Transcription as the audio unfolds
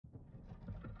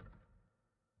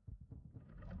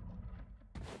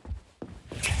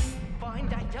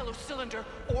that yellow cylinder,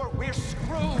 or we're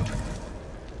screwed!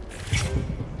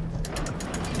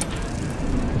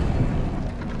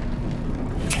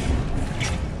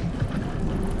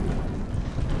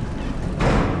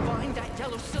 Find that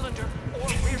yellow cylinder, or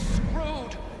we're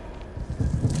screwed!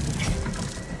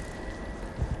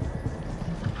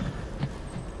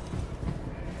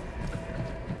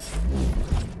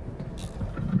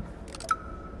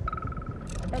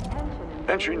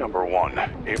 Entry number 1,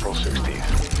 April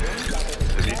 16th.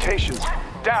 The mutations...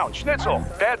 Down! Schnitzel!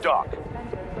 Bad dog!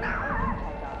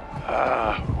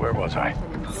 Where was I?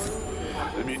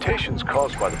 The mutations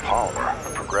caused by the polymer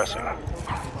are progressing.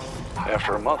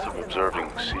 After a month of observing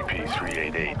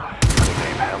CP388,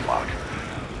 codename Hemlock,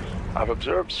 I've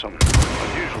observed some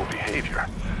unusual behavior.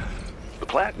 The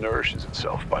plant nourishes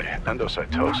itself by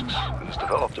endocytosis and has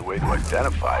developed a way to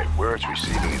identify where it's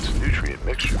receiving its nutrient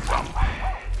mixture from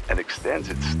and extends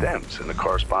its stems in the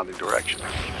corresponding direction.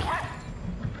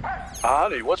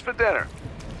 Honey, what's for dinner?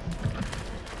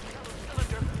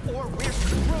 Or we're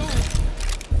screwed!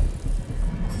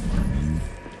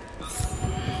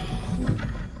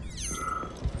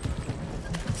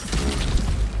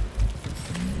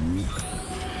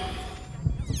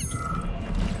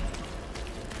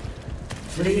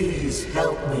 Please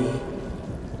help me.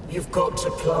 You've got to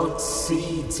plant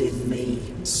seeds in me.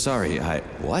 Sorry,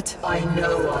 what? I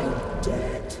know I'm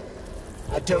dead.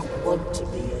 I don't want to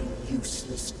be a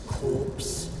useless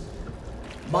corpse.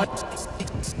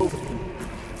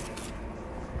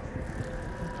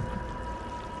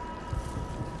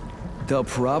 They'll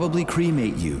probably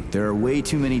cremate you. There are way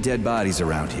too many dead bodies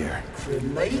around here.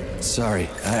 Cremate? Sorry,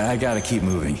 I gotta keep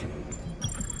moving.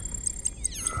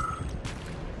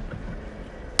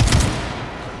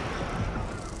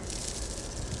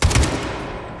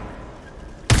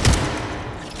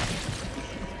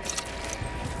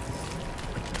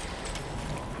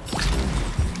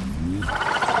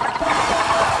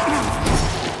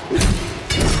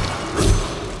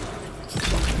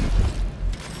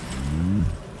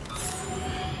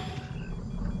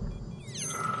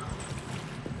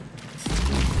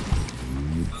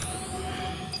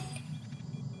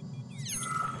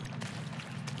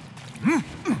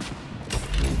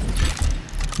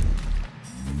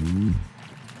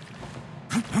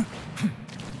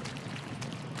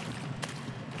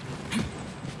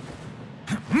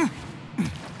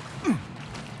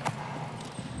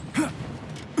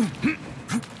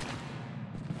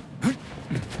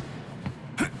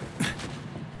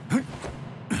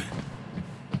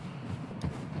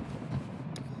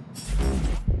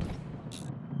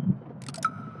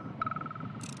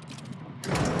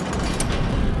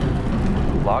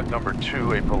 Log number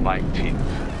 2, April 19th.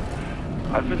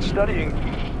 I've been studying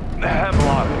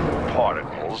hemlock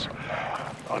particles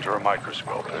under a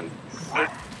microscope, and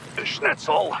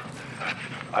Schnitzel,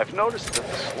 I've noticed that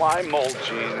the slime mold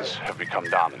genes have become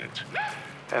dominant.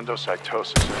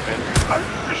 Endocytosis has been...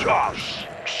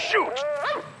 shoot!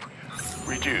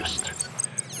 Reduced.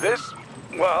 This,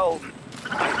 well,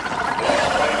 explains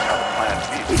how the plant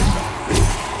feeds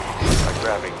itself. By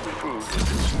grabbing food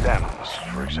with its stems,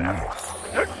 for example.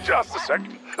 Just a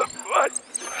second.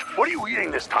 What are you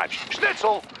eating this time?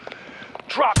 Schnitzel!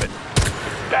 Drop it!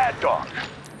 Bad dog!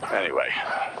 Anyway.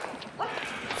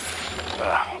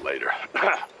 Later.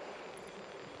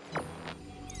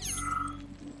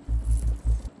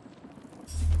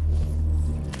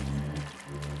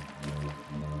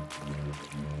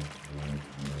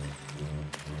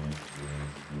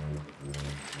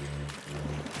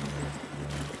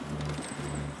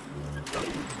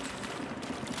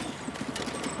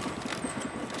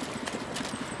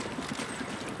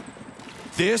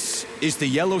 This is the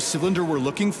yellow cylinder we're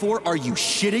looking for? Are you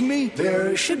shitting me?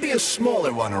 There should be a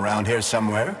smaller one around here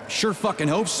somewhere. Sure fucking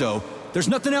hope so. There's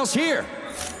nothing else here.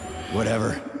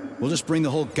 Whatever. We'll just bring the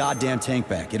whole goddamn tank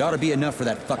back. It ought to be enough for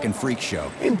that fucking freak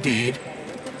show. Indeed.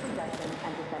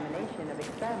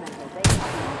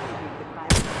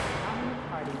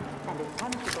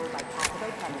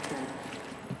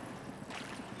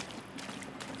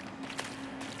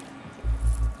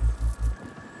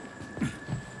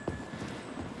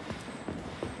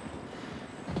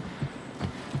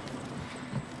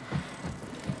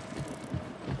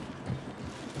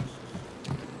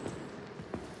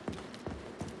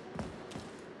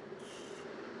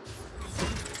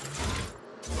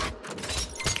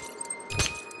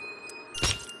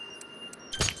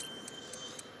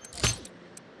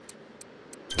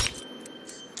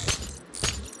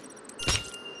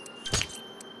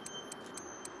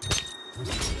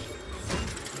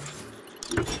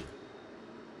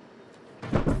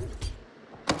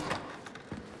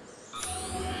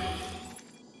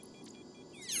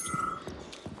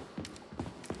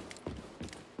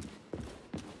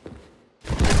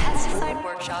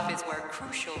 workshop is where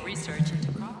crucial research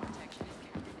into crop protection is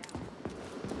carried out.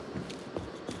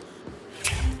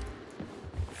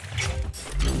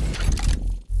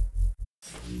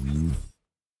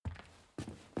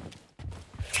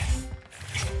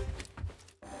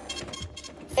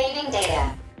 Saving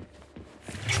data.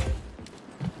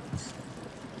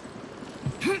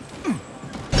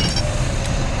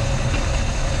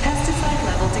 Pesticide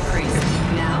level decreased,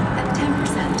 now at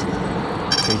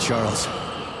 10%. Hey, Charles.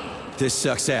 This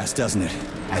sucks ass, doesn't it?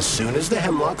 As soon as the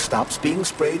hemlock stops being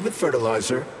sprayed with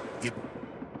fertilizer, you...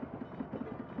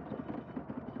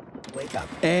 wake up.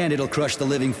 And it'll crush the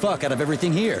living fuck out of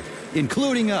everything here,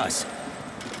 including us.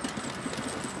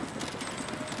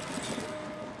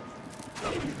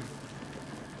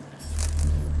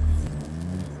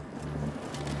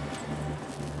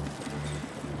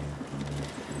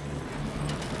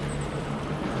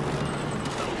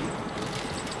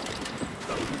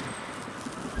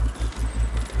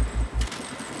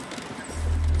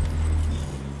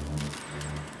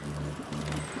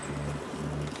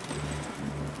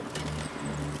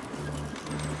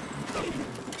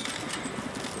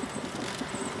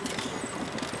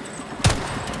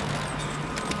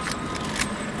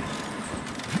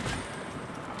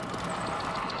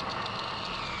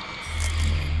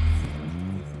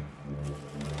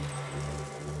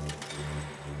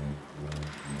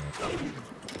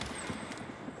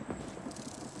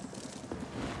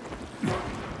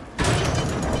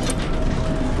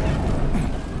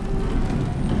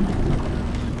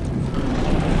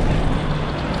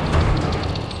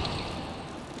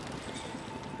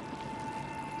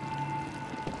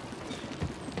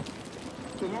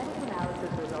 Genetic analysis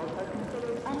results are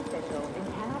considered unofficial and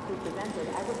cannot be presented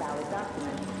as a valid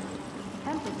document.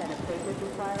 10% of cases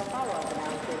require a follow-up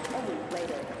analysis a week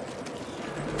later.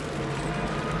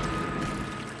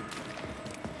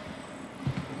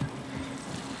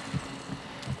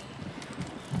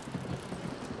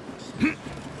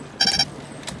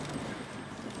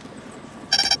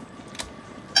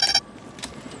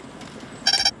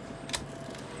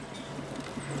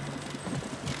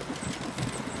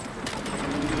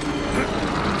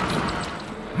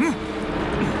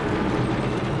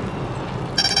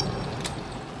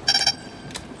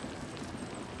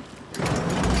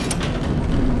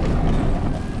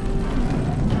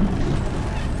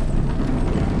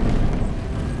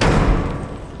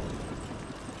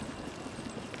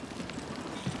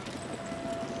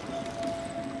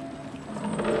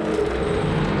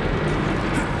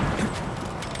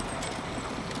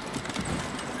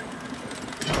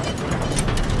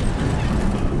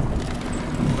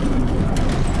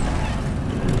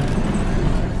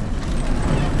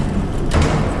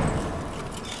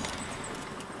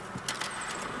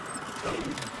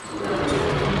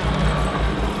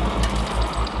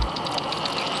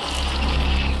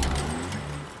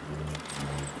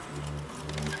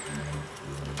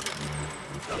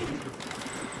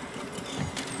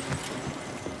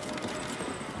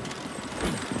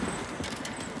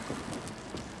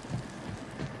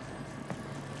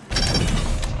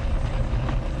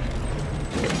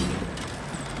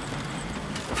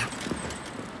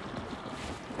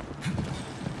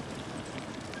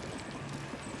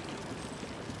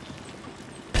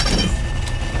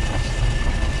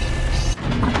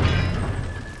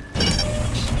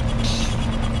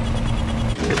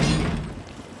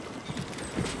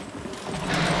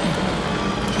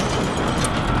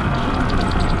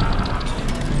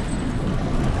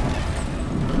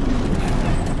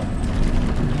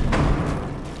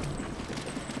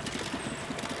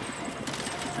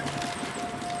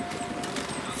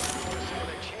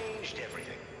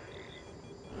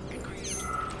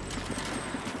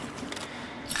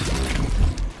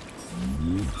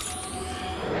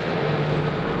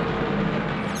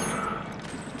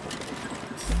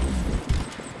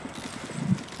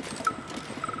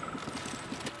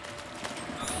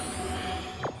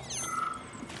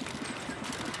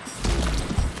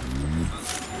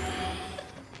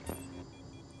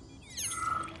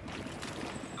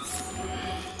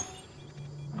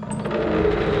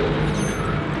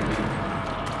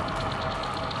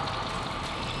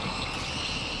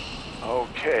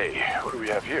 Okay, what do we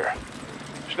have here?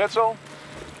 Schnitzel?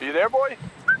 Are you there, boy?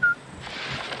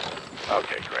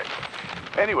 Okay, great.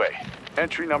 Anyway,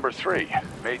 entry number 3,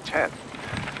 May 10th.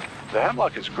 The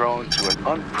hemlock has grown to an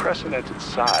unprecedented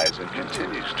size and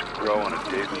continues to grow on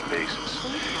a daily basis.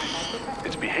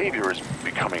 Its behavior is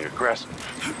becoming aggressive.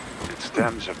 Its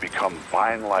stems have become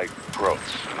vine-like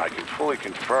growths, and I can fully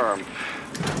confirm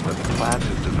that the plant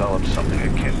has developed something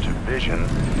akin to vision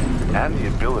and the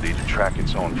ability to track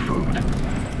its own food.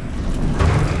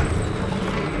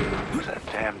 Who's that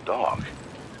damn dog?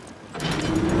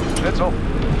 Schnitzel.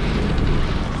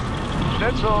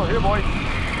 Schnitzel, here, boy.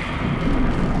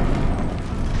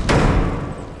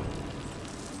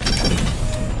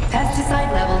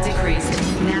 Pesticide level decreased.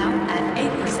 Now at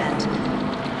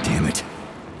 8%. Damn it.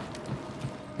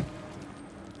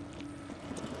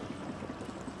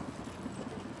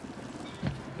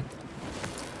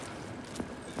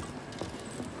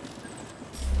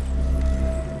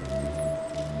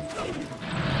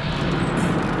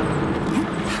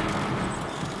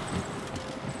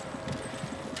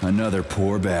 Another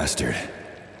poor bastard.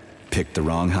 Picked the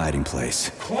wrong hiding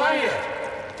place. Quiet!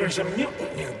 There's a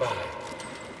mutant nearby.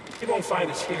 He won't find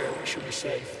us here. We should be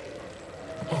safe.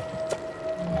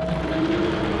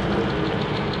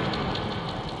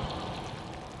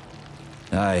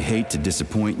 I hate to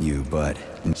disappoint you, but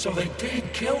So they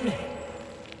did kill me.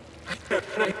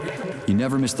 you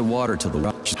never miss the water till the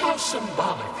rock. How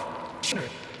symbolic. Sure.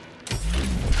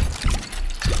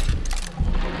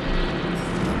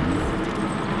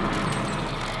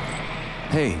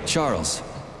 Hey, Charles.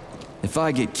 If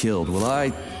I get killed, will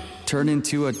I turn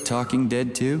into a talking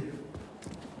dead too?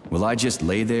 Will I just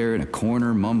lay there in a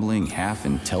corner mumbling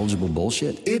half-intelligible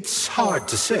bullshit? It's hard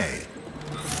to say.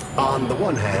 On the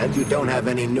one hand, you don't have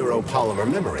any neuropolymer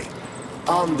memory.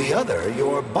 On the other,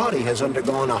 your body has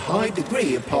undergone a high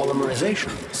degree of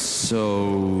polymerization.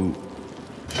 So...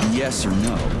 yes or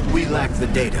no? We lack the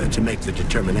data to make the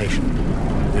determination.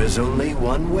 There's only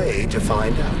one way to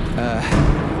find out.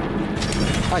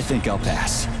 I think I'll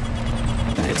pass.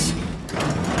 Thanks.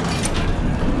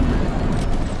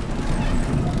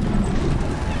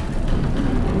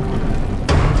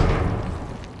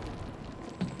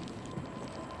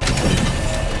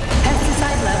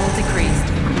 Pesticide level decreased.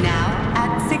 Now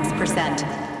at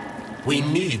 6%. We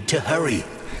need to hurry.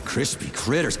 Crispy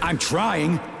critters, I'm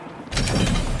trying!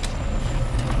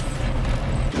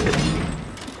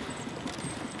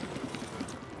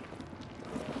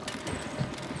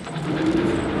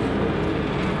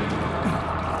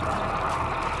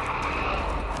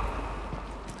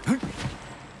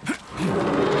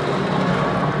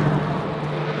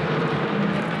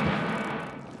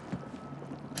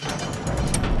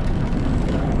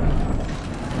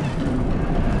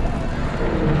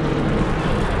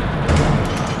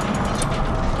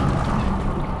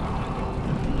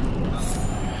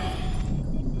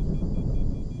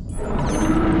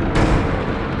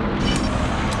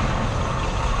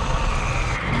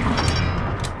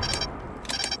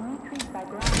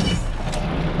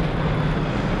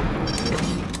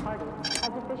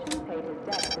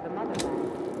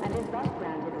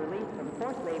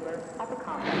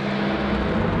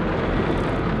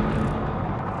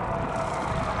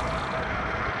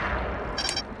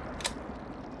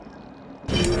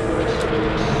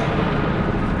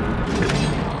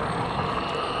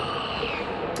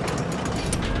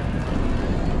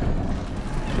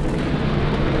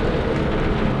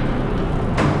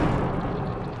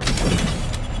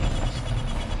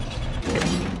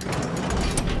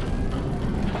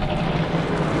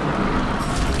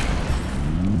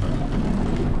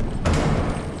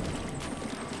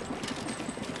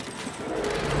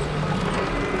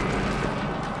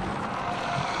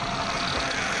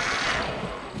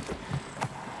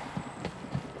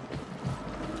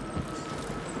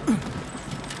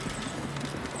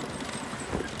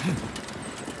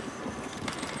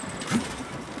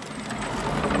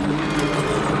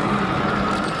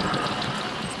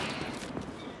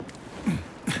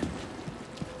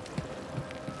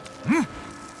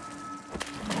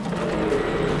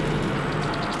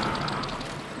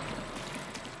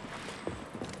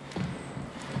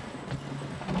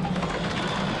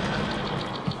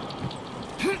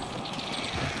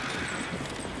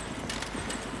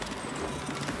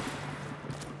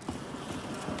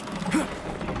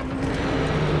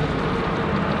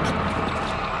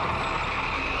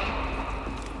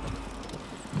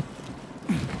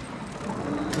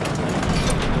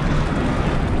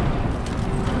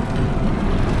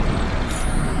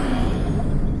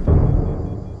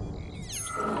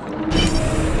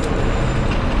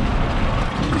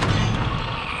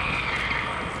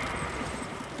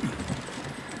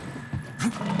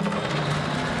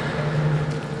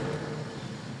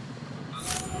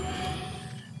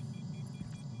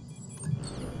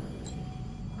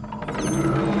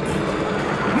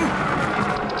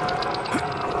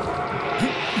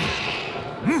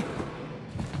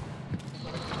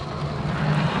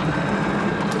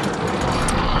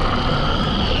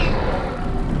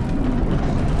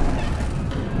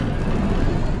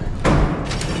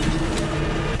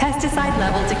 Pesticide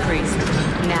level decreased.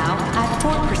 Now at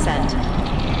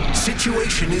 4%.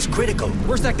 Situation is critical.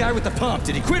 Where's that guy with the pump?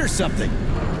 Did he quit or something?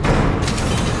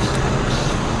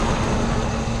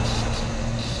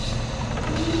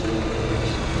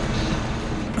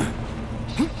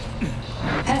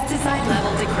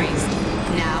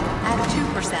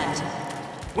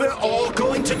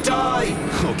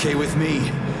 okay with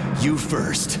me. You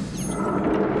first.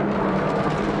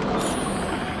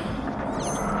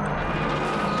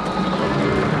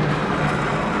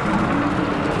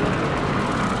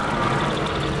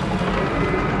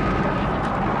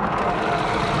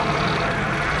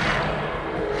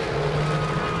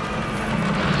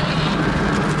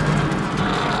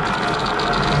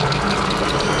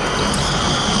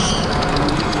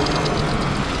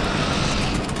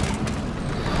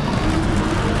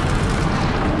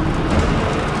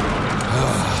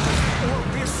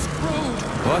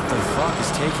 What the fuck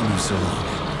is taking you so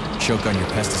long? Choke on your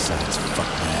pesticides,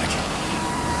 fuckbag.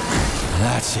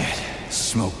 That's it.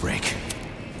 Smoke break.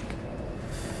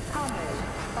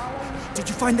 Did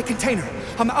you find the container?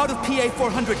 I'm out of PA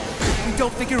 400. If we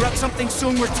don't figure out something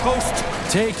soon, we're toast.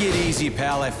 Take it easy,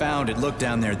 pal. I found it. Look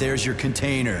down there. There's your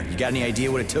container. You got any idea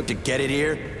what it took to get it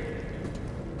here?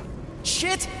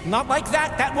 Shit! Not like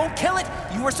that. That won't kill it.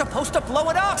 You were supposed to blow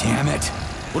it up. Damn it.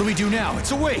 What do we do now?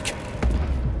 It's awake.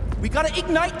 We gotta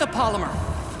ignite the polymer.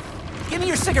 Give me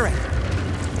your cigarette.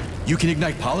 You can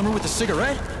ignite polymer with a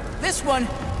cigarette? This one?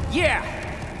 Yeah.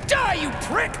 Die, you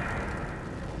prick!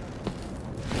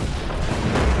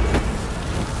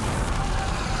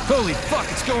 Holy fuck,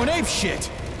 it's going ape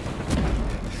shit!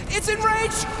 It's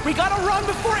enraged! We gotta run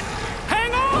before it...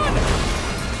 Hang on!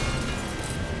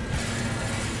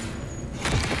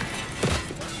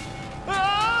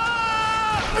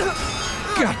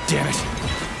 God damn it!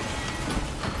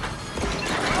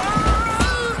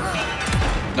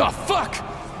 Oh, fuck!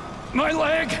 My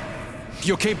leg!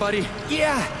 You okay, buddy?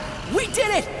 Yeah, we did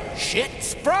it! Shit,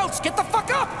 Sprouts, get the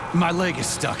fuck up! My leg is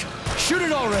stuck. Shoot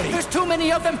it already! There's too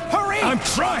many of them, hurry! I'm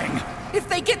trying! If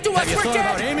they get to us, Have you we're thought dead!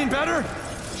 about aiming better?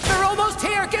 They're almost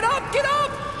here, get up, get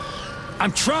up!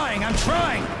 I'm trying!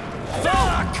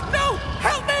 Fuck! No,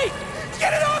 help me!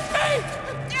 Get it off me!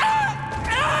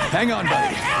 Hang on,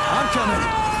 buddy. I'm coming.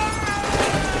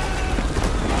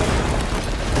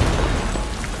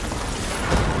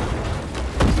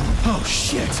 Oh,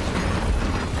 shit.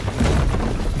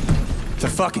 It's a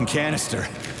fucking canister.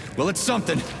 Well, it's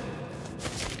something.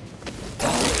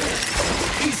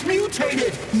 He's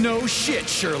mutated! No shit,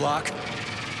 Sherlock.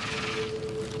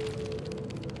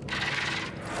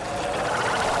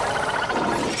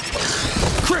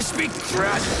 Crispy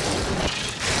crap!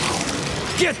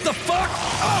 Get the fuck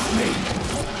off me!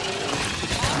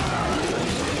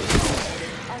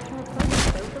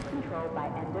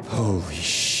 Holy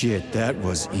shit, that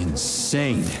was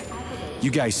insane. You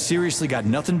guys seriously got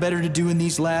nothing better to do in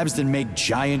these labs than make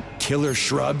giant killer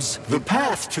shrubs? The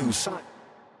path to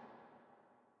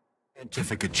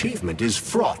scientific achievement is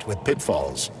fraught with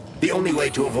pitfalls. The only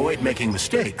way to avoid making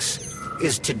mistakes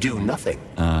is to do nothing.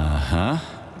 Uh-huh.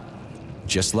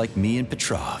 Just like me and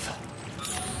Petrov.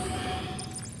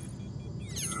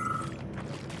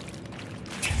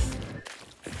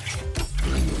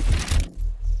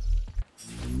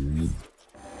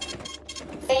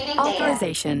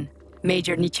 Authorization.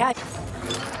 Major Nichat.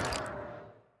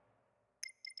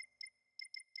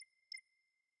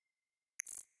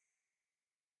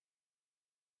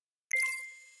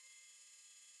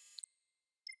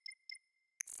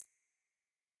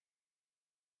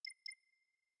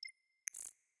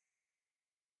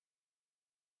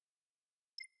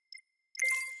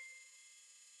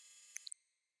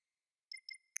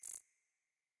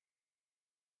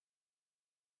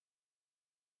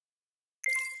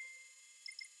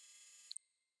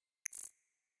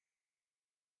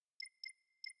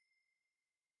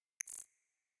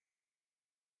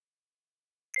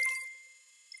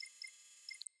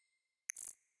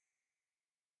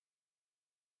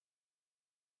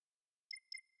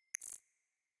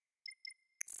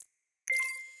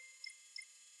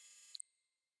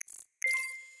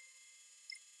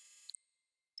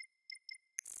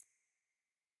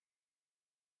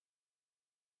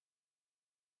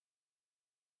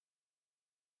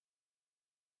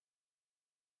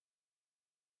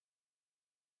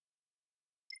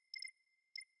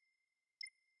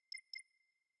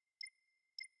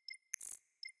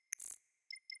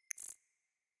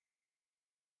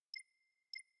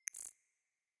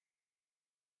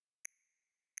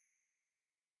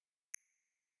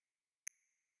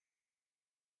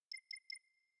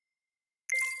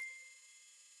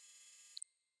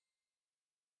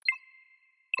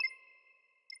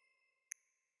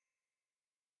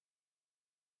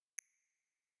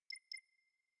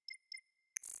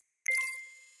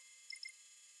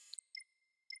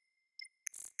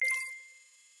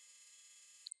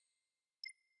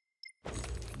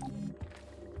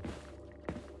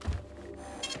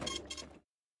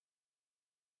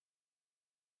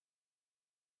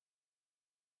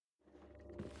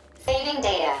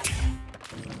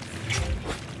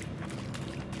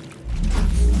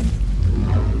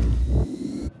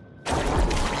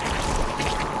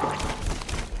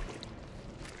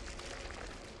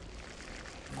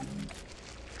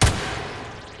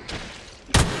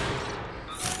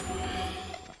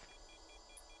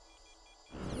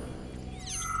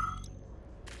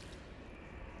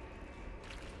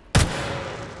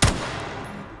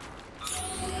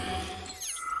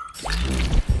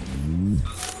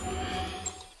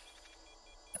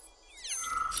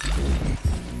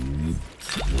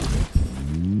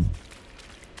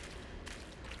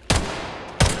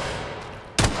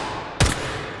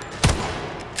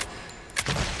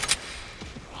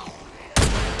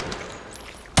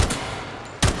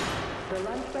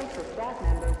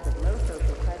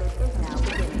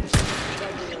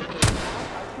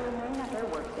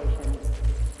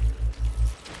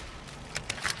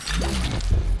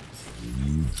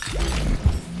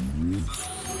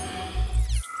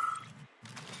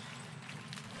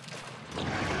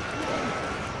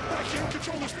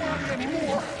 control this body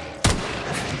anymore.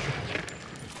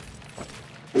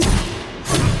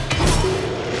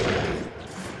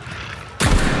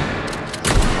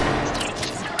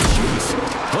 Jeez,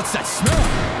 what's that smell?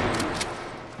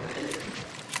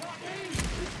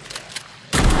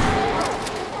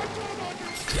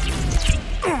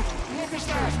 What was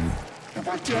that? Am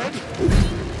I dead?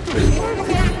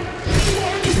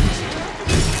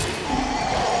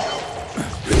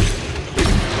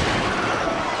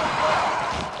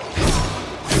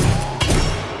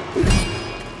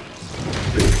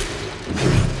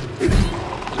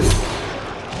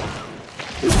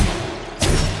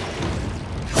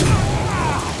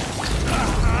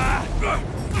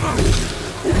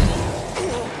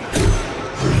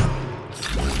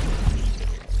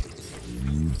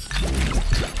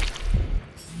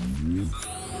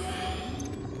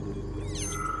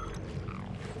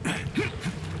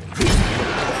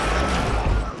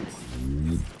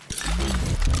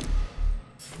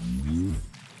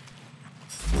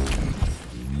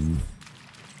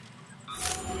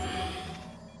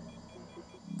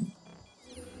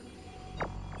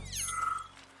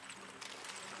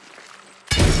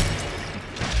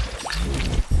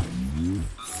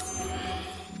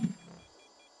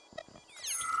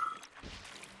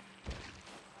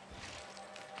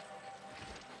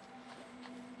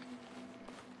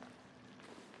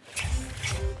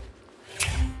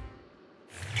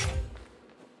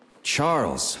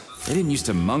 Charles, they didn't used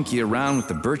to monkey around with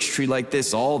the birch tree like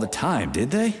this all the time,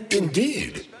 did they?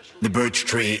 Indeed. The birch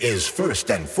tree is first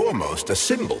and foremost a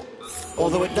symbol,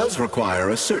 although it does require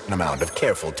a certain amount of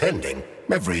careful tending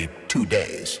every 2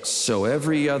 days. So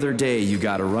every other day you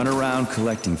gotta run around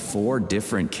collecting 4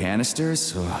 different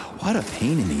canisters? Ugh, what a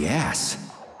pain in the ass.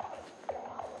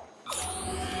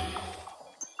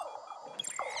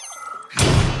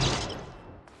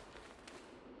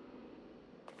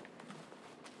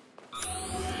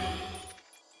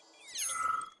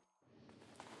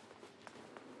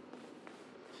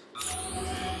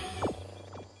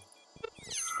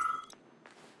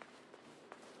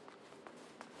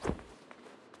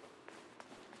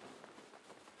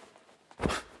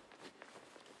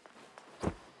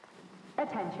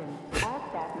 Attention, all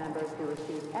staff members who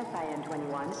received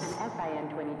SIN-21 and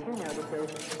SIN-22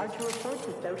 notices are to report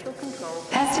to social control.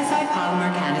 Pesticide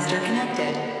polymer canister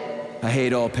connected. I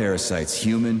hate all parasites,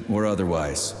 human or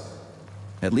otherwise.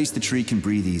 At least the tree can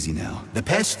breathe easy now. The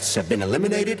pests have been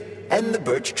eliminated, and the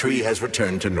birch tree has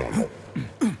returned to normal.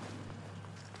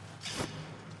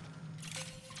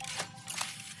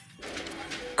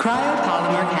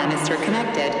 Cryopolymer canister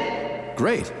connected.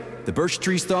 Great. The birch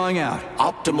tree's thawing out.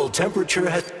 Optimal temperature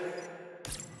has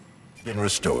been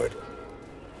restored.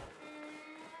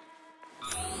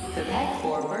 The PEG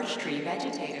 4 birch tree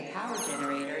vegetative power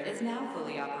generator is now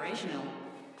fully operational.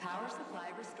 Power supply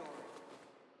restored.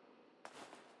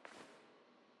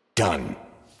 Done.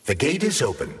 The gate is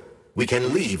open. We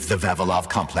can leave the Vavilov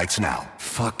complex now.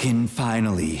 Fucking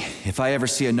finally. If I ever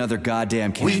see another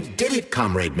goddamn We did it,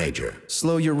 Comrade Major.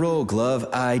 Slow your roll, Glove.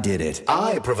 I did it.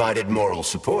 I provided moral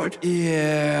support.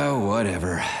 Yeah,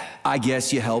 whatever. I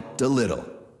guess you helped a little.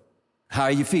 How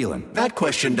are you feeling? That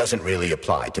question doesn't really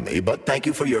apply to me, but thank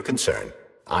you for your concern.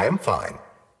 I am fine.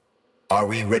 Are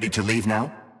we ready to leave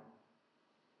now?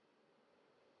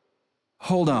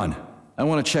 Hold on. I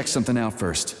want to check something out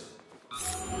first.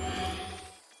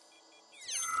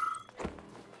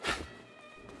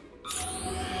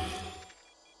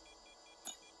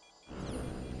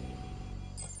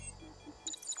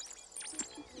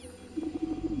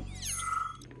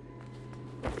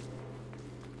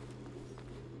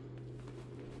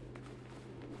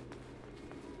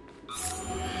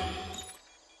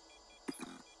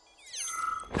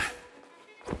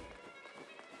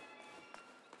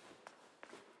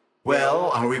 Well,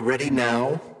 are we ready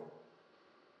now?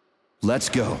 Let's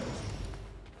go.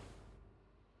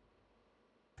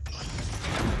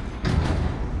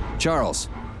 Charles,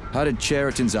 how did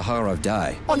Cheriton Zaharov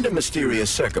die? Under mysterious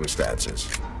circumstances.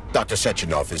 Dr.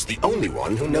 Sechenov is the only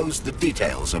one who knows the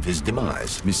details of his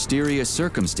demise. Mysterious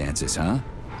circumstances, huh?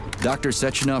 Dr.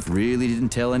 Sechenov really didn't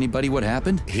tell anybody what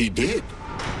happened? He did.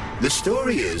 The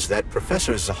story is that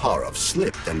Professor Zaharov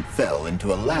slipped and fell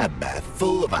into a lab bath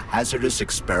full of a hazardous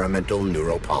experimental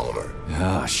neuropolymer.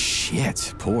 Oh,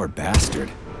 shit. Poor bastard.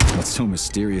 What's so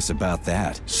mysterious about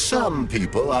that? Some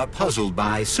people are puzzled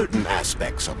by certain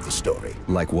aspects of the story.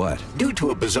 Like what? Due to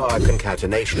a bizarre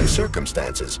concatenation of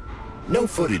circumstances, no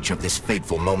footage of this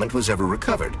fateful moment was ever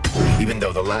recovered, even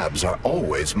though the labs are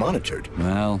always monitored.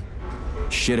 Well,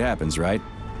 shit happens, right?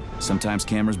 Sometimes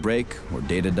cameras break, or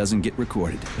data doesn't get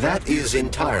recorded. That is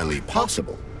entirely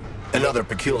possible. Another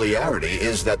peculiarity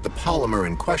is that the polymer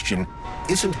in question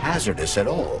isn't hazardous at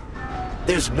all.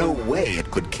 There's no way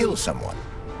it could kill someone.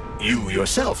 You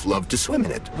yourself love to swim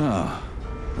in it. Oh,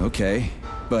 okay.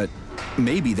 But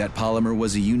maybe that polymer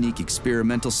was a unique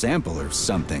experimental sample or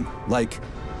something, like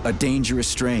a dangerous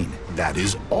strain. That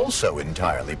is also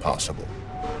entirely possible.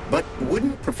 But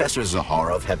wouldn't Professor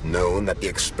Zaharov have known that the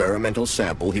experimental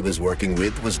sample he was working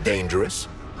with was dangerous?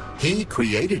 He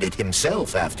created it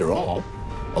himself, after all,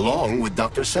 along with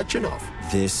Dr. Sechenov.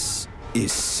 This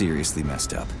is seriously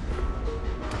messed up.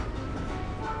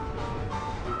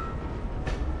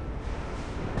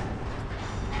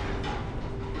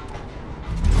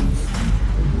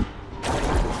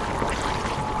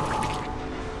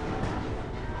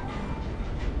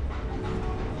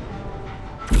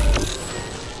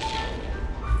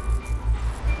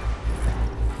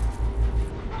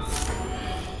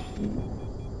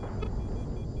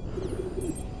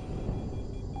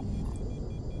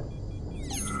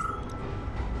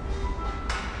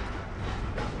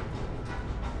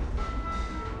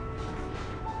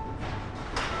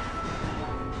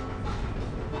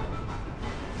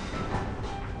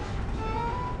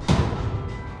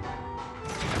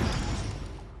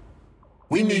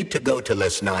 We need to go to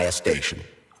Lesnaya Station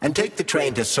and take the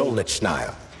train to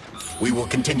Solnitsnaya. We will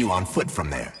continue on foot from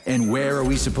there. And where are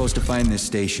we supposed to find this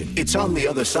station? It's on the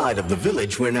other side of the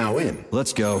village we're now in.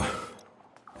 Let's go.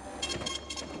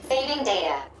 Saving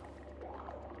data.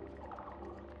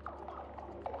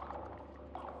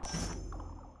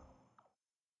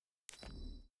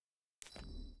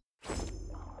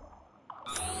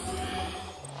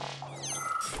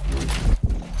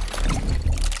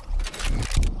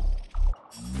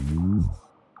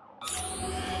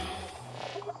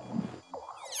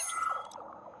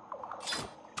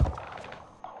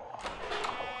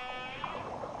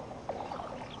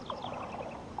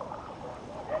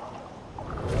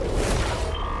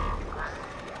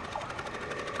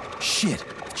 Shit,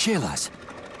 Chelas.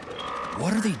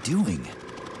 What are they doing?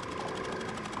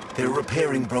 They're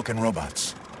repairing broken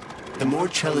robots. The more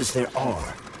Chelas there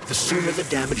are, the sooner the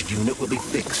damaged unit will be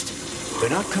fixed. They're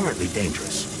not currently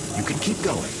dangerous. You can keep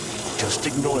going. Just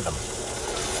ignore them.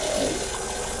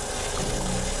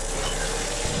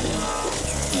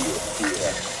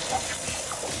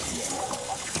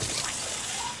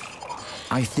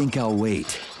 I think I'll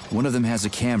wait. One of them has a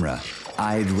camera.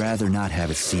 I'd rather not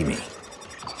have it see me.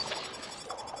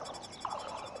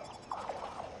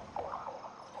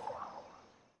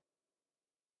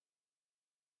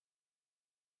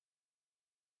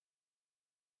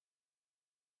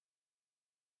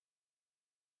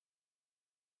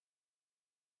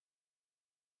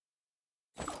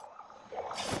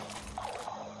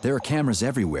 There are cameras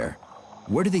everywhere.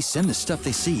 Where do they send the stuff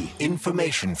they see?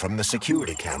 Information from the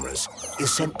security cameras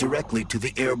is sent directly to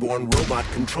the airborne robot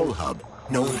control hub,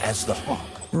 known as the Hawk.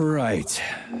 Right.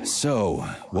 So,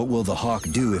 what will the Hawk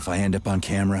do if I end up on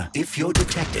camera? If you're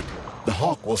detected, the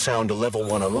Hawk will sound a level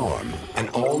 1 alarm, and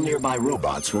all nearby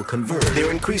robots will converge. They're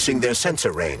increasing their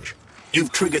sensor range.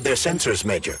 You've triggered their sensors,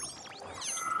 Major.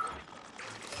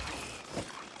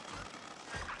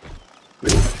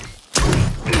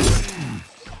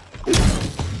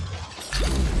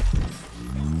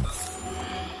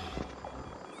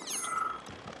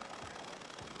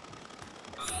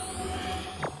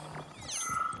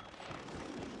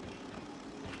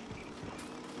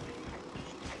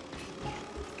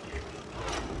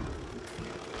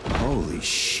 Holy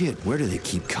shit, where do they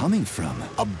keep coming from?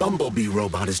 A bumblebee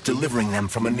robot is delivering them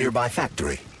from a nearby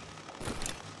factory.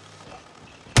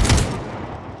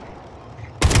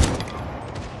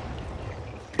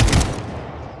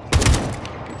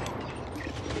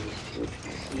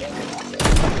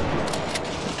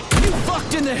 You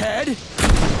fucked in the head?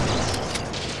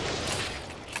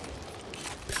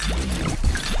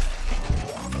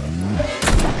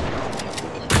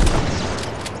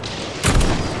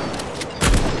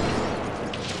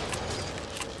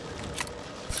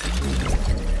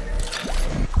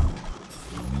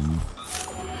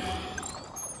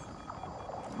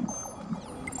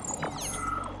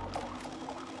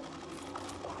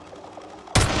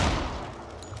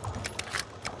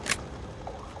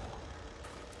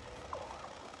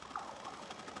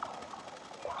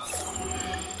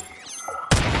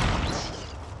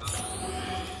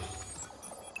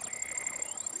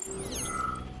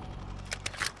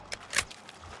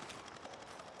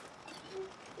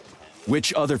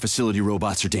 Which other facility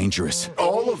robots are dangerous?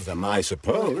 All of them, I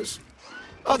suppose.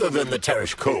 Other than the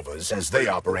Tereshkovas, as they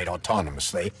operate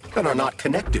autonomously and are not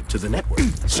connected to the network.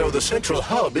 So the central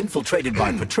hub infiltrated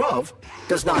by Petrov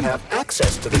does not have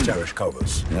access to the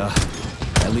Tereshkovas.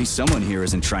 At least someone here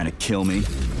isn't trying to kill me.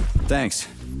 Thanks.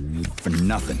 For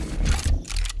nothing.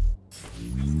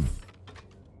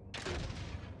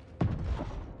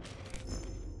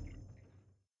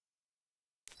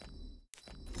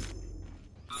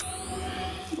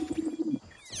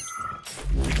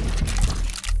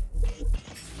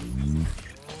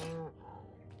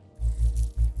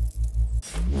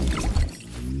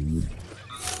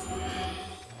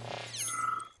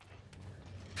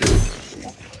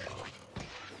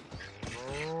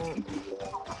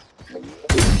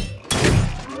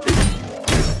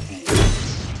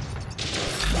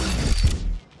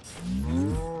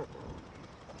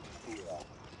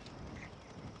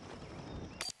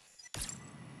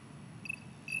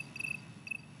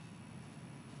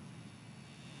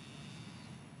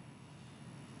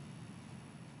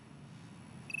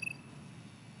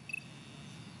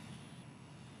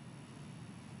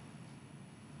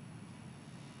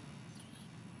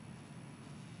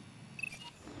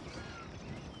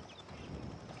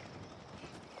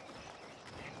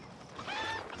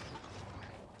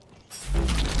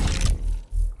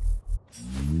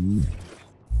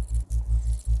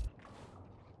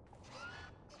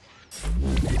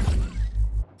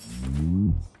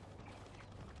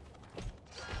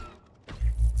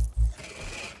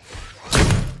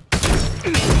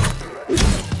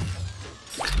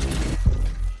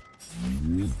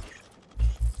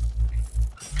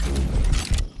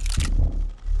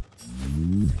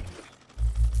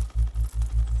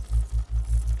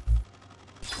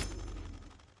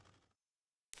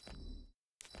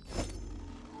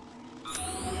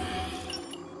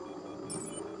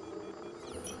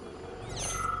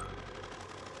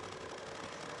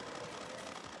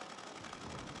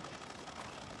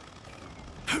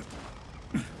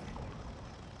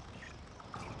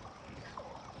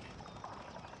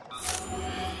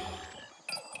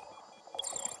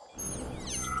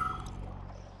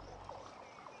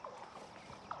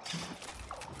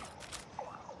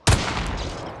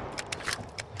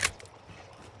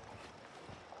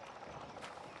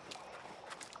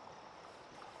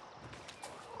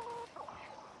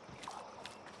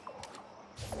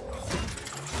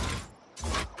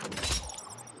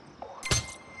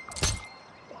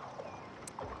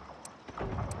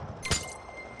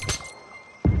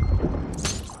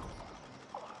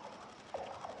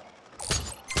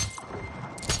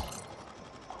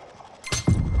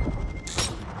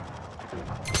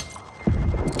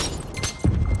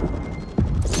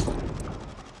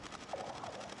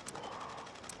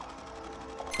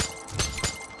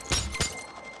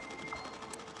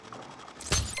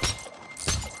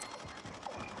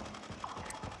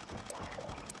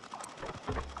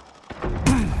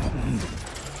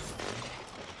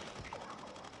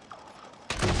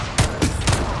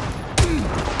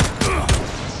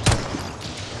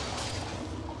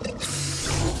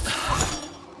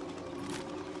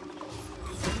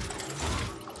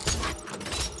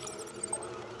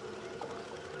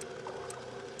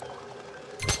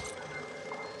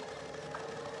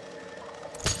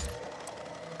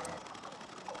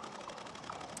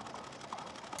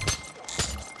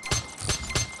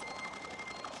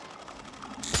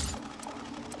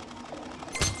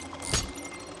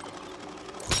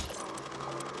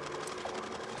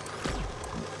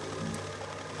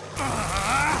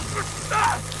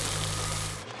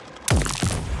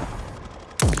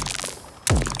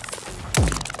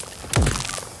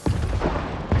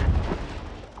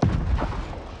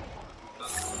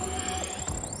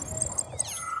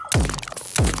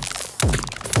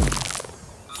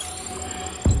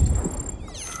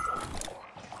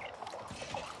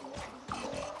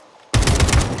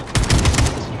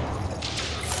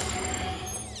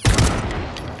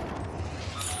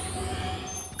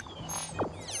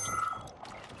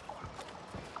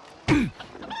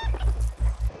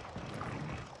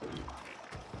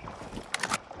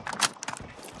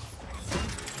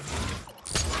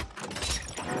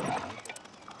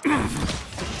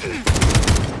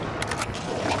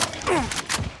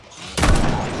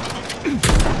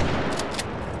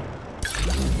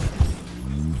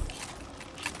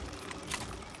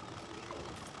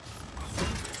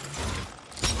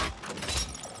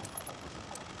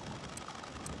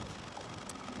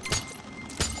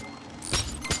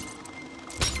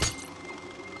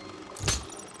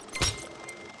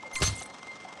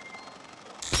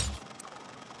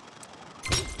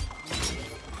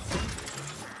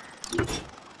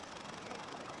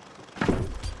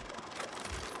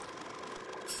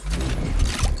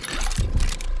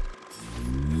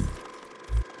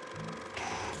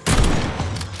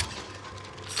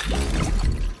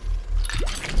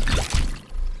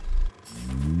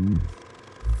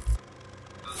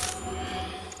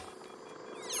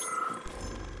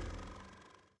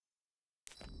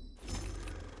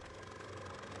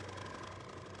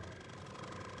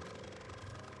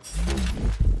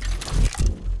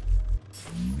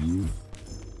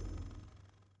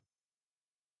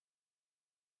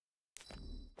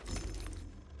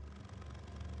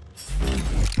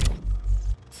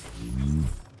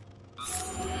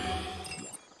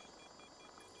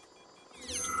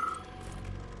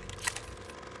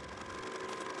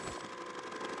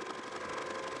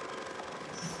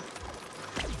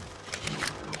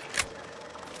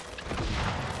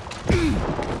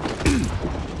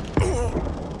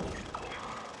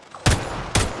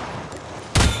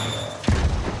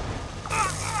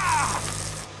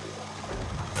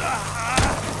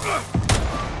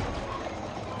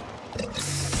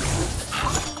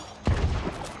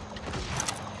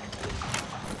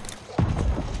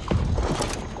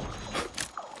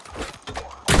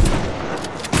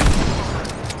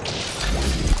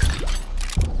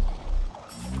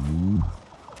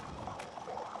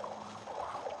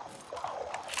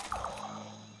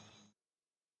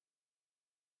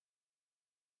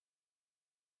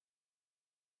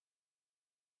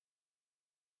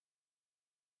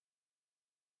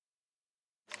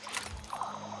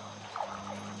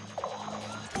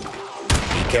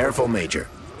 Careful, Major.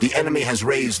 The enemy has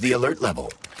raised the alert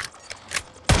level.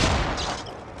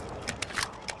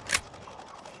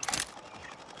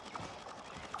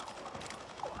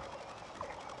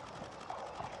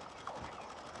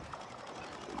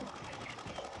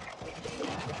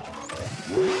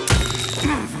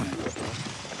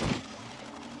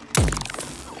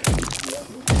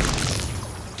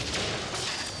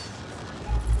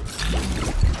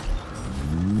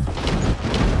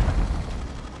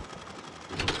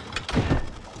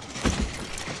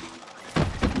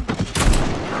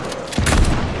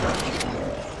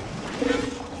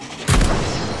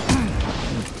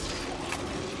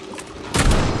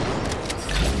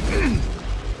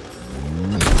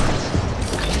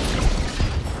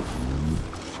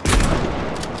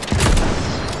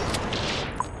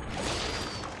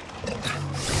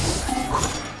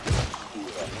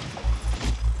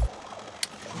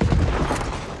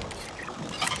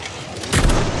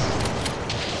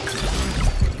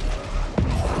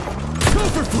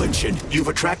 You've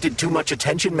attracted too much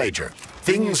attention, Major.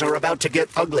 Things are about to get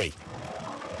ugly.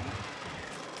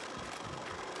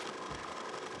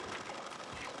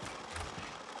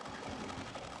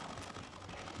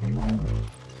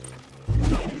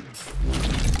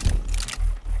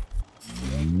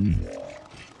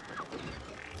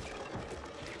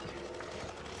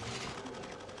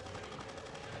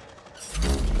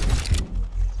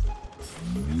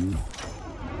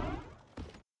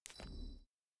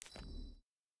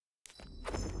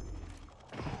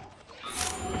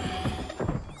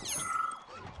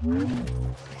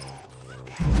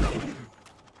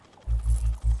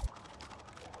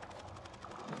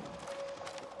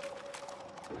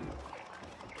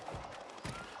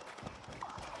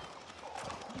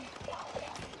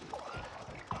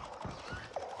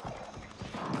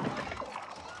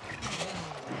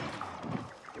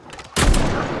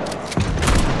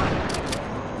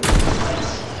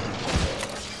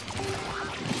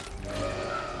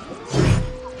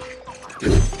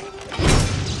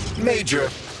 Major,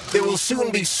 there will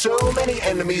soon be so many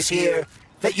enemies here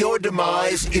that your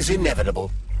demise is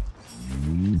inevitable.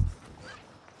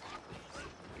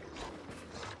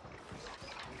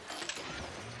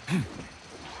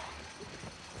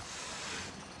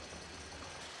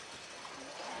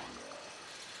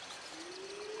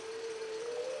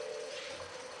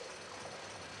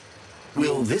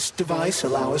 Will this device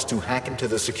allow us to hack into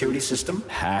the security system?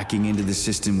 Hacking into the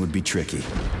system would be tricky.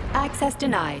 Access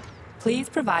denied. Please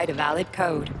provide a valid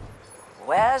code.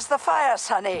 Where's the fire,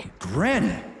 Sonny?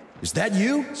 Granny, is that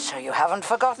you? So you haven't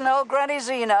forgotten old Granny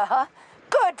Xena, huh?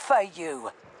 Good for you.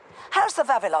 How's the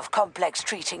Vavilov complex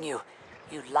treating you?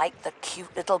 You like the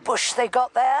cute little bush they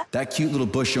got there? That cute little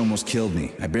bush almost killed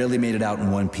me. I barely made it out in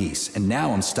one piece, and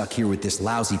now I'm stuck here with this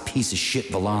lousy piece of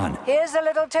shit Volan. Here's a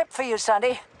little tip for you,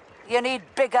 Sonny. You need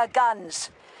bigger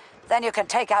guns. Then you can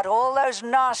take out all those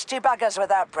nasty buggers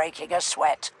without breaking a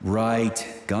sweat. Right.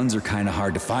 Guns are kind of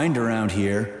hard to find around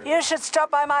here. You should stop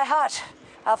by my hut.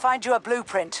 I'll find you a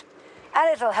blueprint.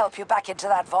 And it'll help you back into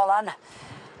that Volan.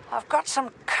 I've got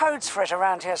some codes for it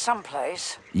around here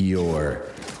someplace. Your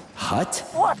hut?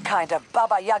 What kind of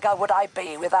Baba Yaga would I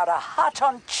be without a hut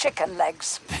on chicken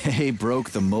legs? They broke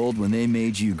the mold when they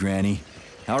made you, Granny.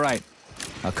 All right.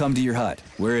 I'll come to your hut.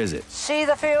 Where is it? See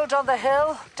the field on the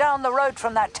hill? Down the road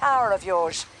from that tower of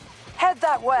yours. Head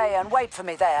that way and wait for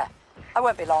me there. I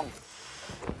won't be long.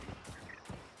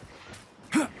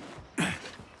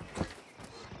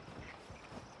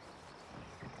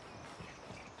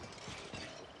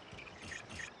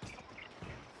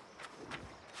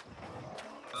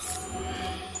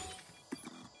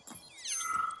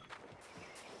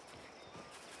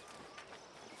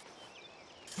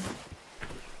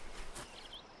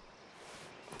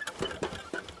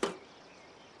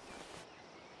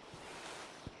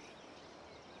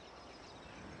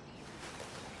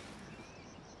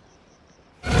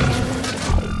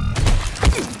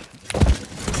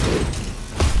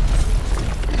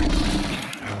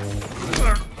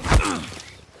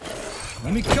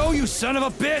 Let me go, you son of a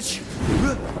bitch!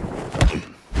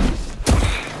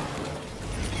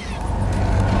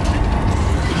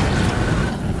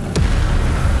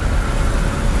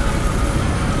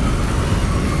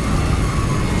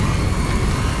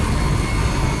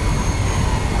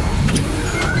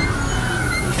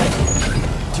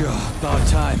 About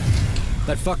time.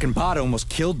 That fucking bot almost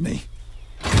killed me.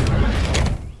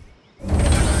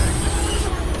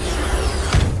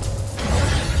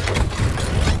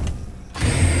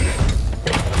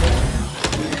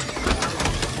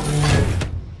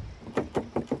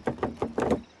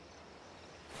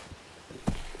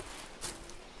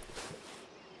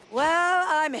 Well,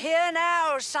 I'm here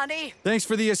now, Sonny. Thanks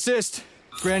for the assist,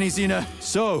 Granny Xena.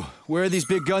 So, where are these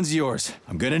big guns of yours?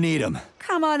 I'm gonna need them.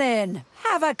 Come on in.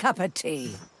 Have a cup of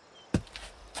tea.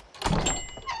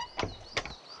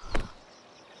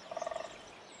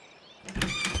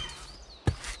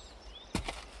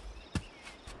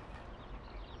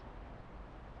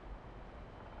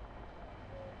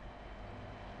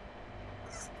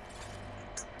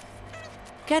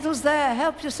 Kettle's there.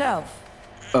 Help yourself.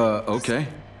 Okay.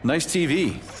 Nice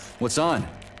TV. What's on?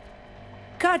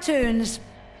 Cartoons.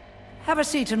 Have a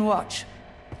seat and watch.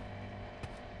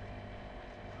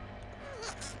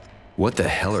 What the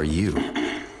hell are you?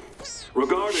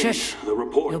 Regarding Shush. the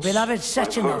reports, Your beloved I've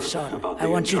Sechenov, heard son. about I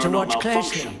the want you to internal watch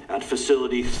closely. malfunction at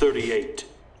Facility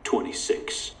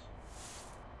 3826.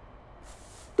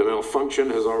 The malfunction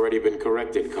has already been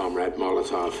corrected, Comrade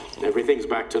Molotov. Everything's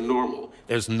back to normal.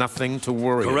 There's nothing to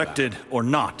worry about. Corrected or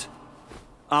not,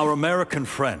 our American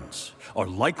friends are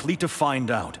likely to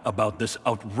find out about this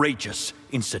outrageous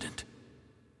incident.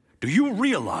 Do you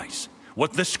realize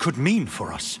what this could mean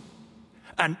for us?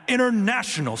 An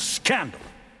international scandal.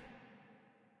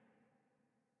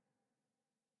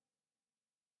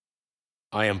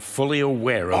 I am fully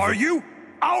aware of... Are you?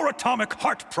 Our Atomic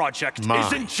Heart project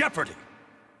is in jeopardy.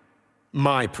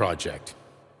 My project.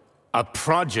 A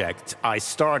project I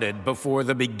started before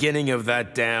the beginning of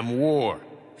that damn war.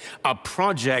 A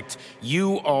project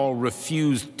you all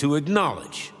refused to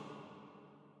acknowledge.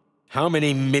 How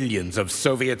many millions of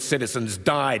Soviet citizens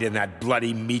died in that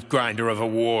bloody meat grinder of a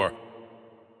war?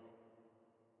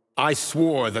 I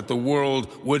swore that the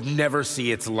world would never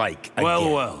see its like again.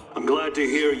 Well. I'm glad to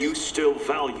hear you still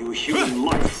value human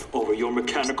life over your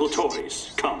mechanical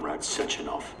toys, Comrade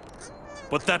Sechenov.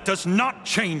 But that does not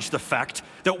change the fact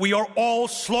that we are all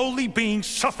slowly being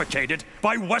suffocated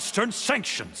by Western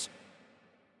sanctions.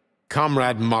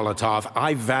 Comrade Molotov,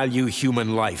 I value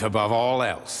human life above all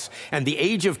else, and the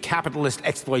age of capitalist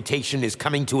exploitation is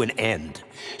coming to an end.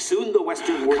 Soon the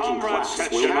Western working class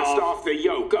will cast off the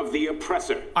yoke of the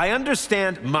oppressor. I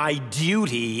understand my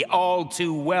duty all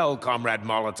too well, Comrade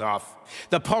Molotov.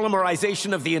 The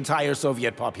polymerization of the entire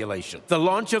Soviet population, the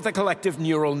launch of the collective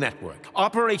neural network,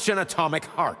 Operation Atomic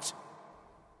Heart.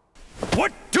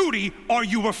 What duty are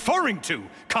you referring to,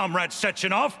 Comrade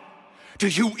Sechenov? Do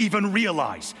you even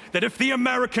realize that if the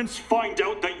Americans find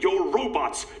out that your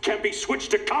robots can be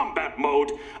switched to combat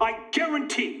mode, I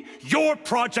guarantee your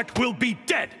project will be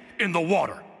dead in the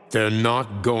water? They're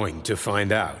not going to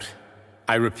find out.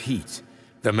 I repeat,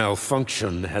 the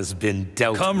malfunction has been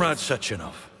dealt with. Comrade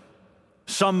Sechenov,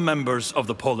 some members of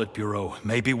the Politburo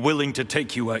may be willing to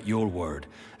take you at your word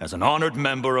as an honored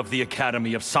member of the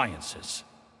Academy of Sciences.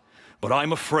 But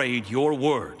I'm afraid your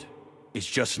word is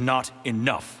just not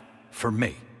enough for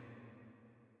me.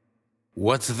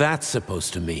 What's that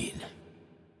supposed to mean?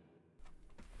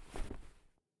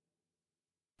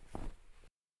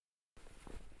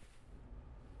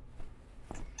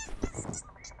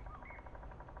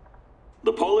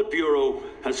 the Politburo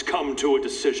has come to a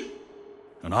decision.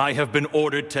 And I have been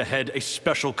ordered to head a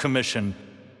special commission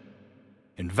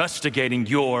investigating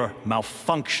your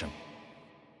malfunction.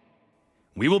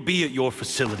 We will be at your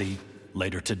facility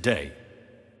later today.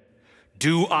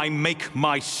 Do I make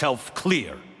myself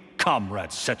clear,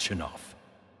 Comrade Sechenov?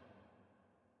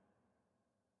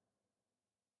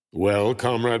 Well,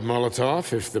 Comrade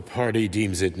Molotov, if the party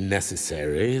deems it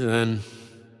necessary, then...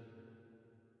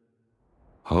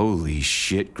 Holy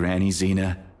shit, Granny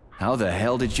Xena. How the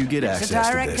hell did you get access to this? It's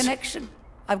a direct connection.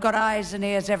 I've got eyes and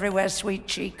ears everywhere, sweet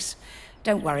cheeks.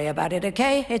 Don't worry about it,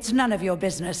 okay? It's none of your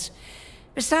business.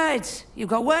 Besides, you've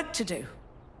got work to do.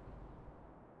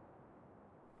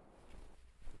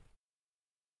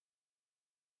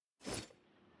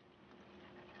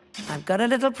 I've got a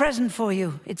little present for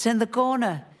you. It's in the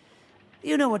corner.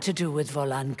 You know what to do with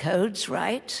Volan codes,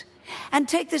 right? And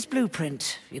take this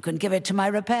blueprint. You can give it to my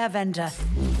repair vendor.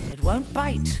 It won't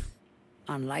bite.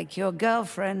 Unlike your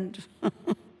girlfriend.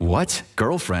 What?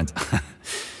 Girlfriend?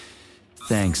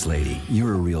 Thanks, lady.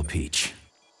 You're a real peach.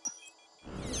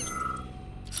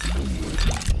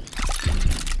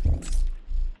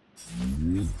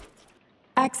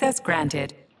 Access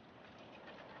granted.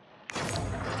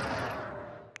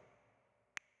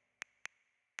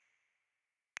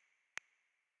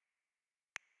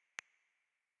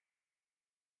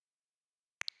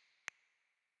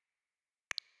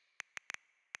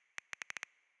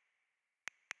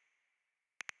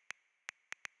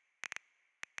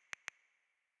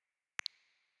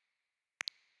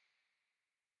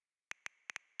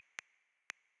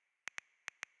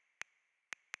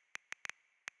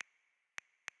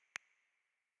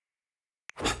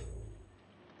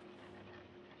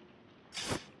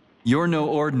 You're no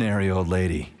ordinary old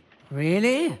lady.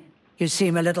 Really? You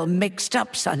seem a little mixed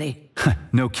up, Sonny.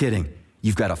 No kidding.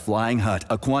 You've got a flying hut,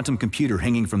 a quantum computer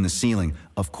hanging from the ceiling.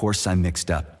 Of course I'm mixed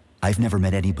up. I've never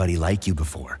met anybody like you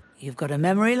before. You've got a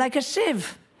memory like a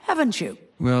sieve, haven't you?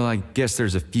 Well, I guess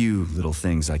there's a few little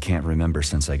things I can't remember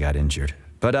since I got injured.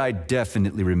 But I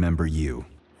definitely remember you.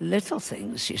 Little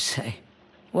things, you say?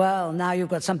 Well, now you've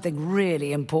got something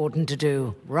really important to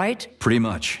do, right? Pretty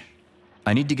much.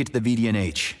 I need to get to the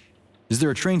VDNH. Is there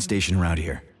a train station around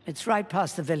here? It's right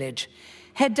past the village.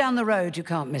 Head down the road, you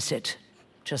can't miss it.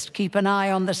 Just keep an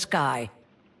eye on the sky.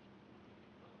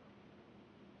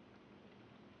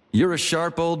 You're a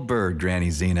sharp old bird, Granny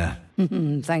Xena.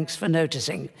 Thanks for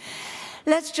noticing.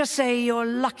 Let's just say you're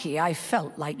lucky I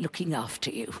felt like looking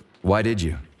after you. Why did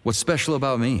you? What's special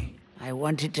about me? I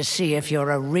wanted to see if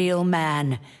you're a real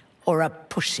man or a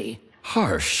pussy.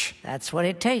 Harsh. That's what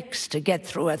it takes to get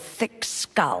through a thick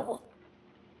skull.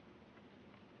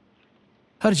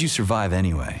 How did you survive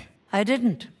anyway? I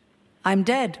didn't. I'm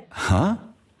dead. Huh?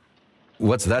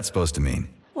 What's that supposed to mean?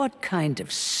 What kind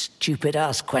of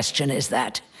stupid-ass question is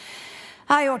that?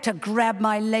 I ought to grab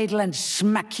my ladle and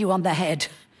smack you on the head.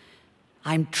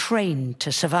 I'm trained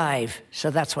to survive,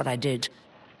 so that's what I did.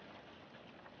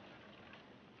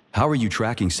 How are you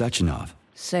tracking Sechenov?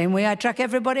 Same way I track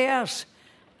everybody else.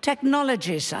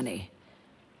 Technology, Sonny.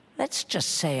 Let's just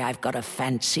say I've got a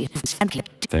fancy...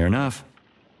 Fair enough.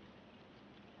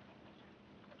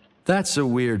 That's a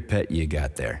weird pet you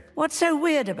got there. What's so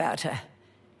weird about her?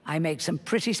 I make some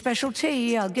pretty special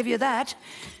tea, I'll give you that.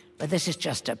 But this is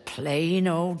just a plain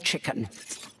old chicken.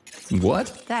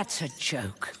 What? That's a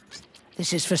joke.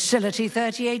 This is Facility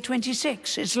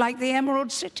 3826. It's like the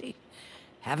Emerald City.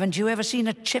 Haven't you ever seen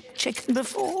a chipped chicken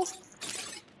before?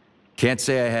 Can't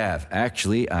say I have.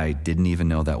 Actually, I didn't even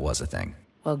know that was a thing.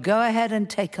 Well, go ahead and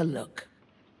take a look.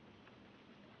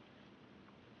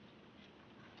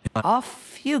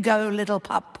 Off you go, little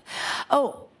pup.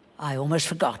 Oh, I almost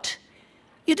forgot.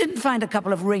 You didn't find a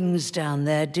couple of rings down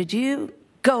there, did you?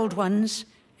 Gold ones,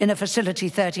 in a Facility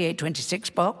 3826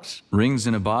 box? Rings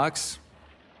in a box?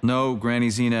 No, Granny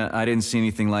Xena, I didn't see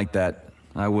anything like that.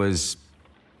 I was...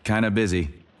 kinda busy.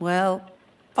 Well,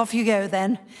 off you go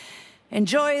then.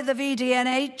 Enjoy the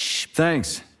VDNH.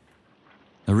 Thanks.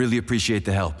 I really appreciate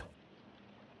the help.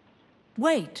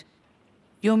 Wait.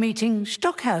 You're meeting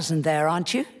Stockhausen there,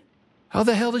 aren't you? How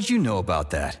the hell did you know about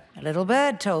that? A little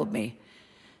bird told me.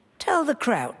 Tell the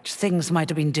Kraut things might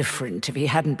have been different if he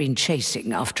hadn't been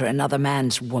chasing after another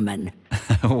man's woman.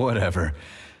 Whatever.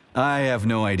 I have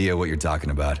no idea what you're talking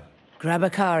about. Grab a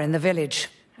car in the village.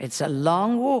 It's a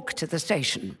long walk to the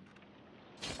station.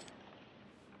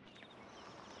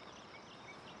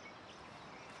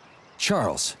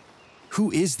 Charles,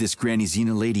 who is this Granny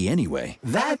Xena lady anyway?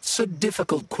 That's a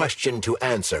difficult question to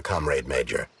answer, Comrade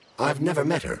Major. I've never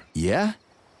met her. Yeah?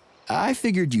 I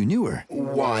figured you knew her.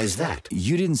 Why is that?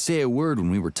 You didn't say a word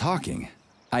when we were talking.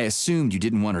 I assumed you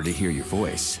didn't want her to hear your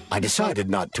voice. I decided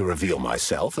not to reveal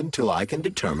myself until I can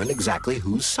determine exactly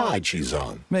whose side she's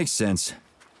on. Makes sense.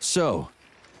 So,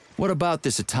 what about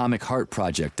this atomic heart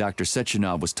project Dr.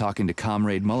 Sechenov was talking to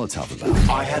Comrade Molotov about?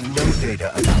 I have no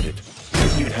data about it.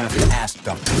 You'd have to ask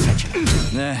Dr.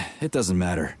 Sechenov. Nah, it doesn't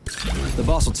matter. The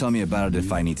boss will tell me about it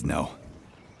if I need to know.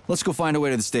 Let's go find a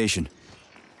way to the station.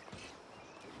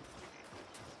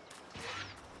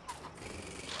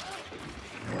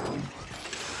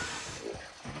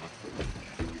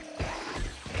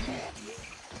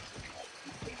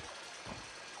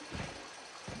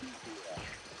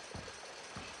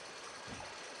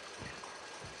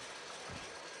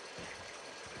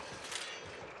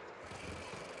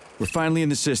 We're finally in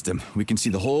the system. We can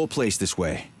see the whole place this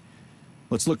way.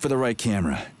 Let's look for the right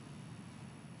camera.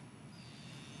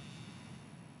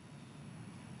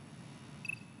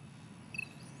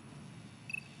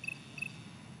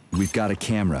 We've got a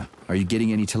camera. Are you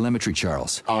getting any telemetry,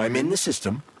 Charles? I'm in the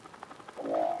system.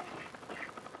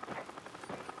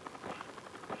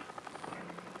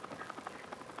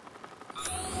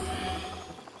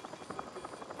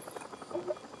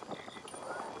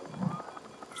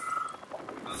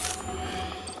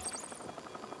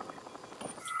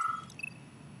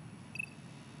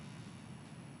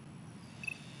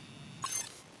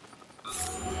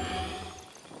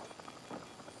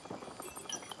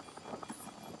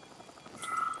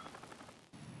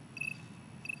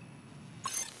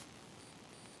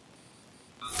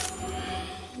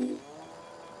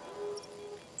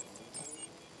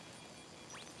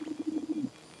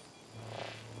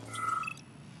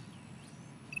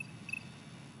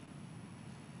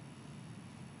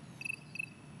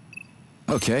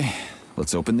 Okay,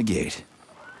 let's open the gate.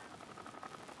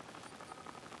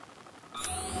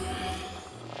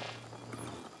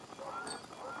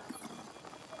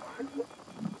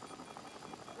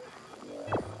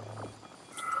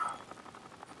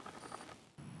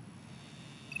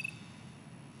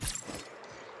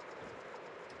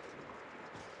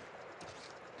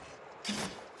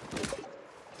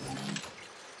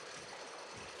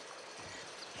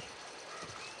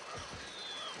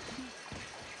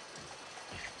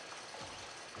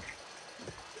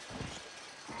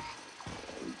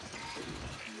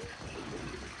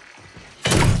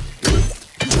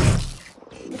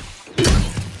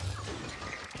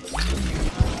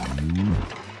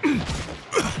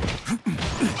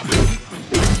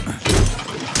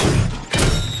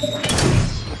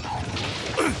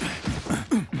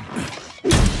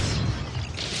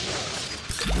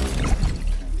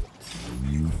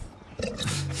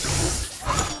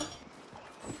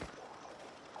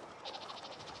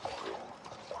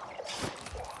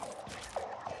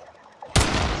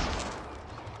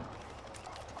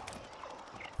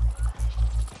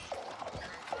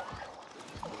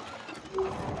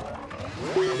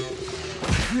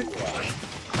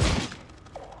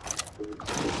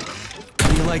 How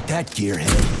do you like that,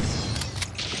 gearhead?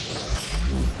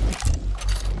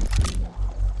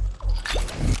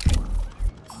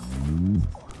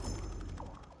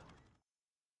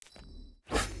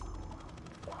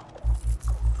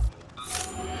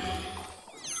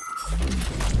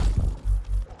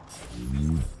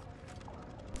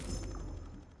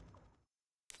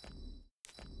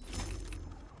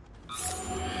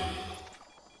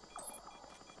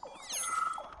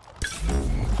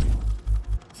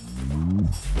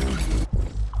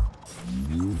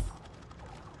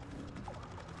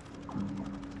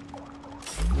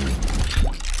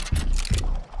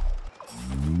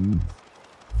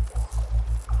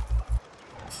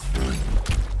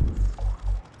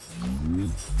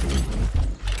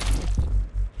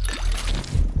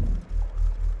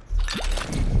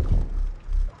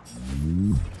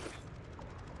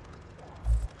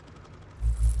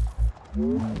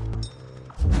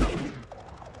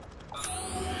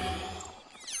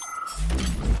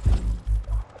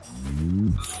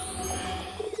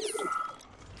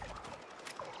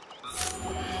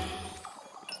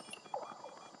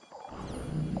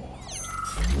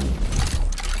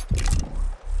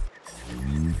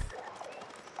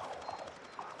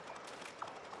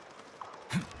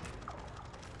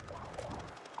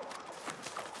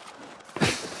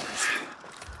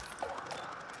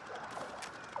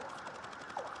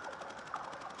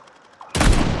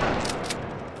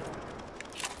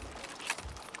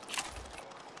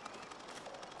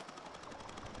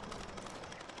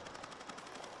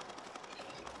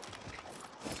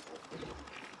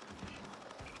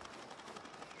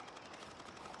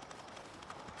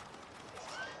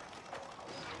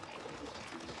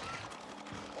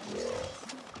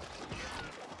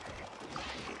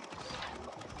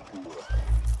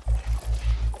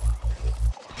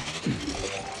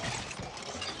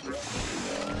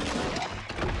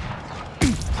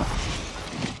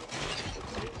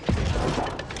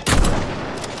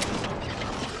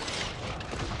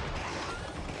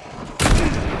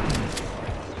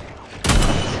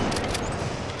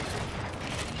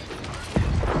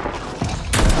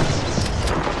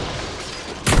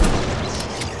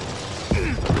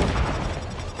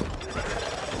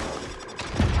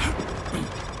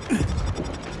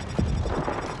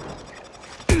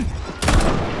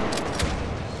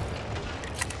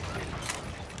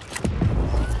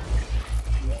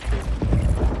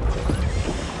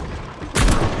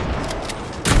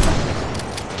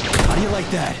 Like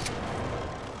that.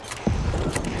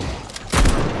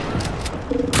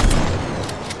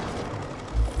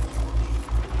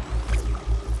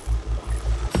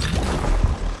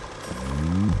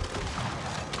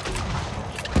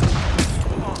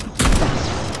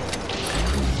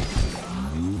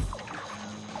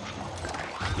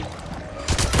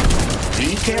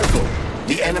 Be careful.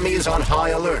 The enemy is on high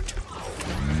alert.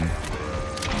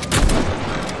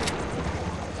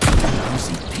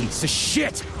 Lousy piece of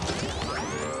shit!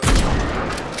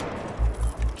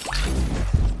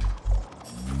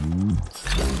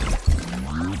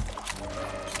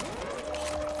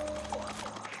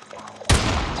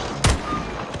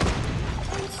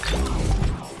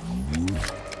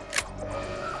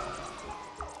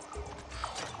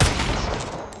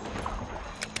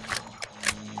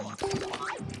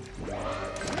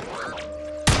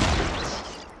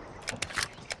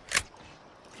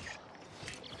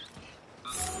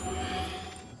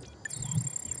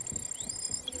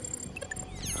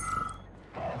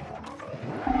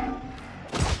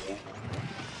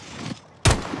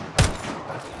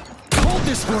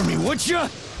 this for me, would ya?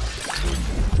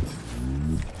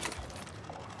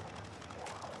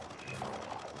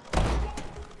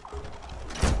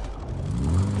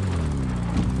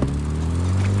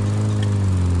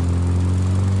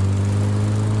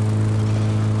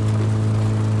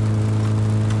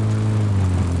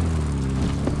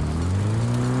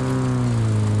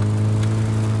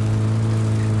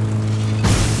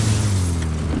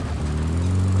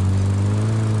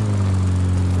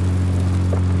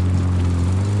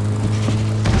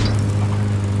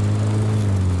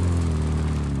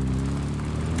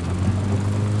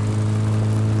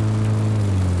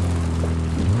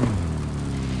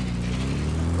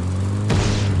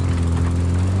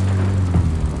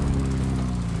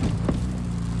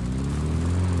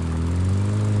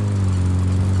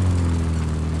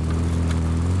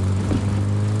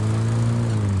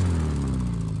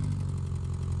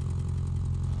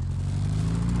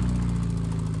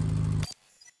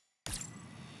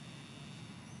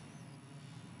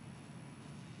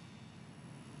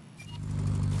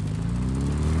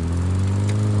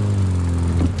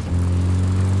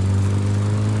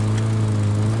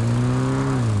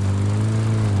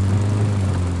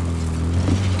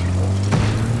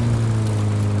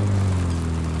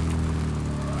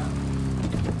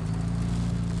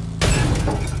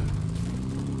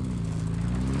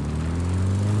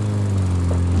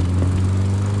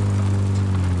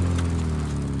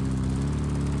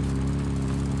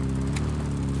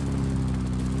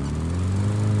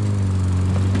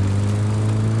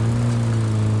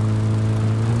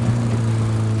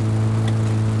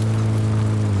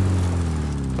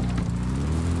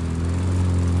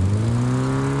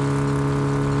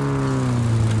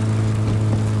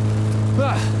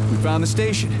 Found the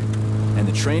station, and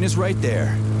the train is right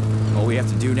there. All we have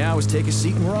to do now is take a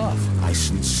seat and we're off. I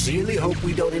sincerely hope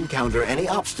we don't encounter any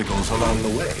obstacles along the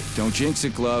way. Don't jinx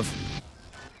it, Glove.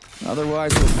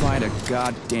 Otherwise, we'll find a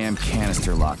goddamn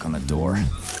canister lock on the door.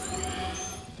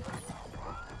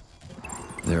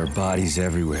 There are bodies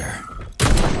everywhere.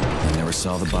 I never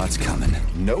saw the bots coming.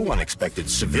 No one expected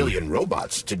civilian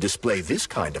robots to display this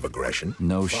kind of aggression.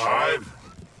 No Five,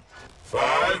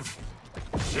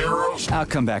 0. I'll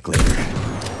come back later.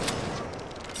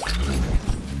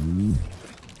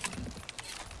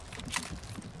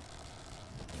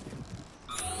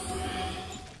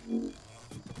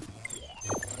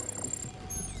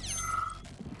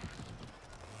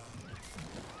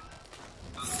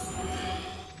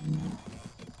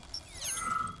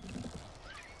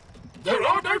 There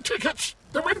are no tickets.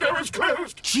 The window is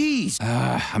closed. Jeez.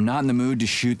 I'm not in the mood to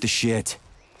shoot the shit.